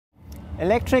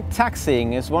Electric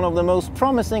taxiing is one of the most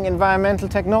promising environmental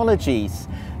technologies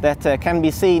that can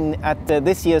be seen at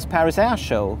this year's Paris Air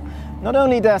Show. Not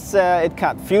only does it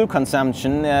cut fuel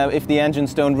consumption if the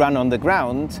engines don't run on the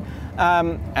ground,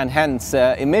 and hence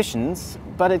emissions,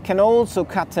 but it can also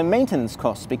cut maintenance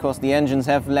costs because the engines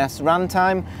have less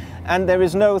runtime and there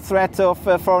is no threat of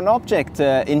foreign object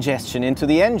ingestion into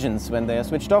the engines when they are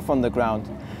switched off on the ground.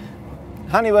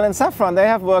 Honeywell and Safran, they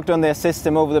have worked on their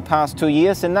system over the past 2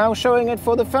 years and now showing it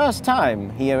for the first time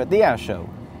here at the air show.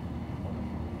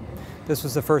 This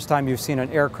was the first time you've seen an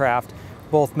aircraft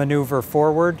both maneuver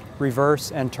forward,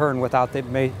 reverse, and turn without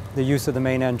the use of the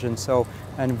main engine. So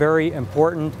a very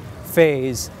important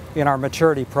phase in our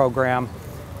maturity program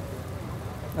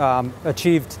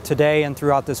achieved today and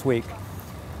throughout this week.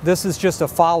 This is just a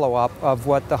follow-up of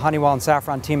what the Honeywell and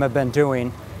Safran team have been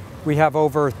doing. We have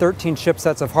over 13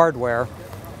 chipsets of hardware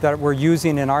that we're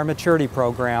using in our maturity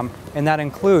program, and that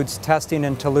includes testing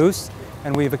in Toulouse,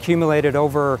 and we've accumulated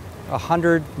over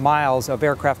 100 miles of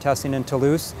aircraft testing in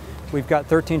Toulouse. We've got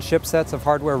 13 chipsets of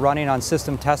hardware running on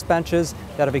system test benches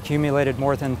that have accumulated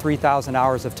more than 3,000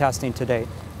 hours of testing to date.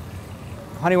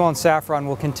 Honeywell and Safran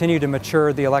will continue to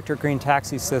mature the electric green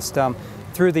taxi system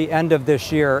through the end of this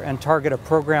year and target a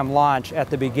program launch at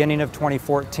the beginning of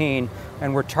 2014,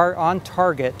 and we're on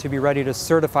target to be ready to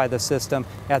certify the system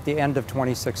at the end of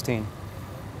 2016.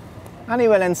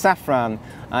 Honeywell and Safran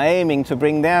are aiming to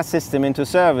bring their system into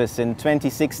service in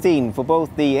 2016 for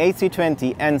both the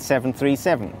A320 and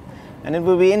 737. And it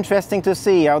will be interesting to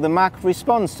see how the market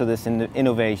responds to this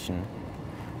innovation.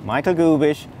 Michael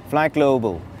Gubish,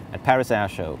 Flightglobal at Paris Air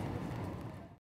Show.